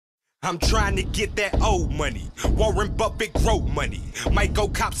I'm trying to get that old money. Warren Buffett grow money. Might go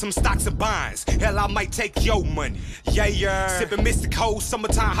cop some stocks and bonds. Hell, I might take your money. Yeah. Sipping mystical,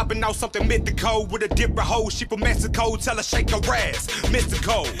 summertime hopping out something mythical. With a different hoe, she from Mexico. Tell her shake her ass,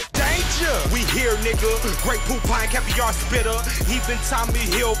 mystical. Danger! We here, nigga. Great poop pine, caviar spitter. Even Tommy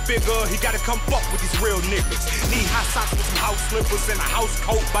Hilfiger. He gotta come fuck with these real niggas. Need hot socks with some house slippers and a house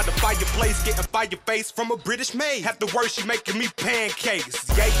coat by the fireplace. Getting fire face from a British maid. Half the word she making me pancakes.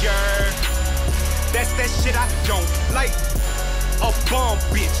 Yeah. That's that shit I don't like. A bomb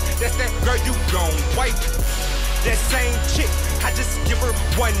bitch, that's that girl you gon' wipe. That same chick, I just give her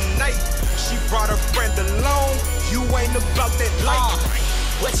one night. She brought her friend along, you ain't about that life.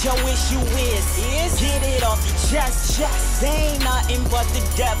 What your issue is get it off your chest. They ain't nothing but the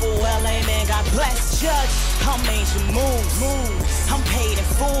devil. Well, amen, God bless. Judge, I'm major moves. I'm paid in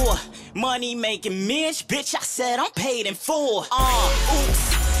full. Money making Mitch, bitch, I said I'm paid in full.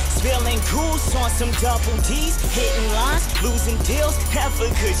 Oops. Spilling goose on some double D's, hitting lines, losing deals, never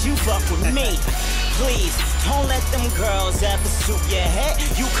could you fuck with me. Please, don't let them girls ever soup your head.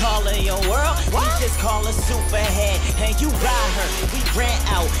 You call her your world, we just call her superhead. And you ride her, we rent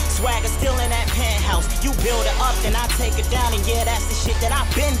out, swagger still in that penthouse. You build her up, then I take her down, and yeah, that's the shit that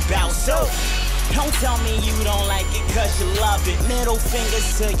I've been bout. So don't tell me you don't like it cause you love it. Middle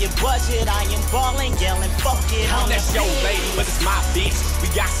fingers to your budget. I am balling, yelling, fuck it. That's your lady, but it's my bitch.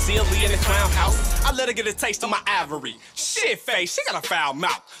 We got silly in the clown house. I let her get a taste of my ivory. Shit face, she got a foul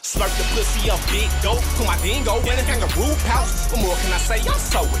mouth. Slurp the pussy up, big dope. Put my dingo in a kangaroo pouch. What more can I say? I'm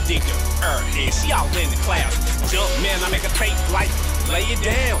so addicted. Yeah, she all in the clouds. Jump man, I make her take flight. Lay it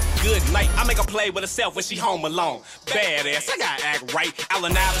down, good night. I make her play with herself when she home alone. Badass, I gotta act right.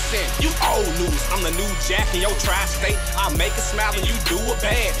 Allen Iverson, you old news. I'm the new Jack in your tri-state. I make her smile and you do it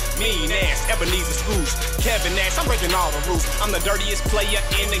bad. Mean ass, Ebenezer Scrooge. Kevin Nash, I'm breaking all the rules. I'm the dirtiest player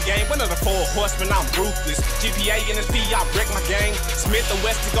in the game. One of the 4 horsemen, I'm ruthless. GPA, NSP, I break my game. Smith and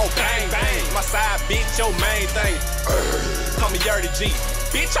Weston go bang, bang. My side bitch, your main thing. Call me Yerdy G.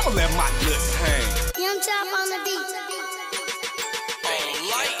 Bitch, I'ma let my nuts hang. Young Chop on the beat.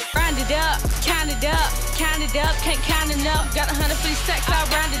 Round it up, count it up, can't count enough. Got 100 for these stacks, I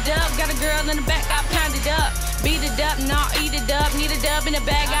round it up. Got a girl in the back, I pound it up. Beat it up, nah, eat it up. Need a dub in the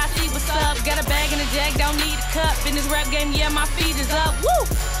bag, I see what's up. Got a bag in the jag, don't need a cup. In this rap game, yeah, my feet is up. Woo!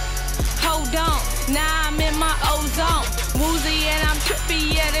 Hold on, now I'm in my ozone. Woozy and I'm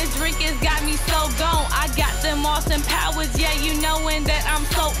trippy, yeah, this drink has got me so gone. I got them Austin powers, yeah, you knowin' that I'm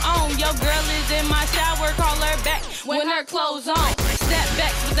so on. Your girl is in my shower, call her back when her clothes on. Step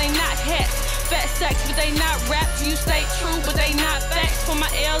backs, but they not hats. Fat sex, but they not raps. You stay true, but they not facts. Put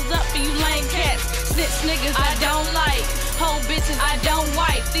my L's up for you lame cats. Snitch niggas I don't like. Whole bitches I don't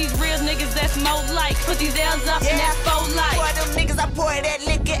wipe. These real niggas that's more like. Put these L's up in that faux light. For them niggas I pour that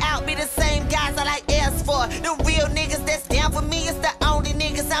liquor out. Be the same guys I like L's for. The real niggas that's down for me is the only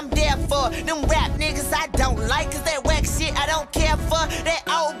niggas I'm there for. Them rap niggas I don't like, cause that whack shit I don't care for. That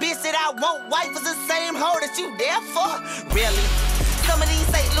old bitch that I won't wipe is the same hoe that you there for. Really? Some of these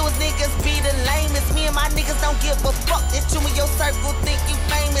St. Louis niggas be the lamest. Me and my niggas don't give a fuck that you and your circle think you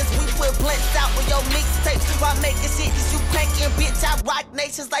famous. We put blunts out with your mixtapes while making shit that you cranking. Bitch, I rock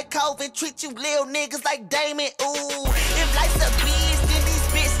nations like COVID. Treat you little niggas like Damon. Ooh, if life's a bitch, then these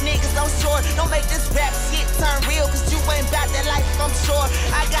bitch niggas on shore. Don't make this rap shit turn real, cause you ain't about that life, I'm sure.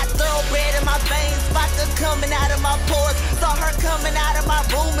 I got thoroughbred in my veins, vodka coming out of my pores. Saw her coming out of my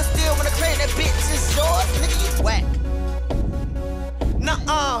room and still wanna claim that bitch is yours. Nigga, you whack.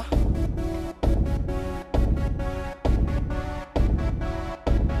 Nuh-uh.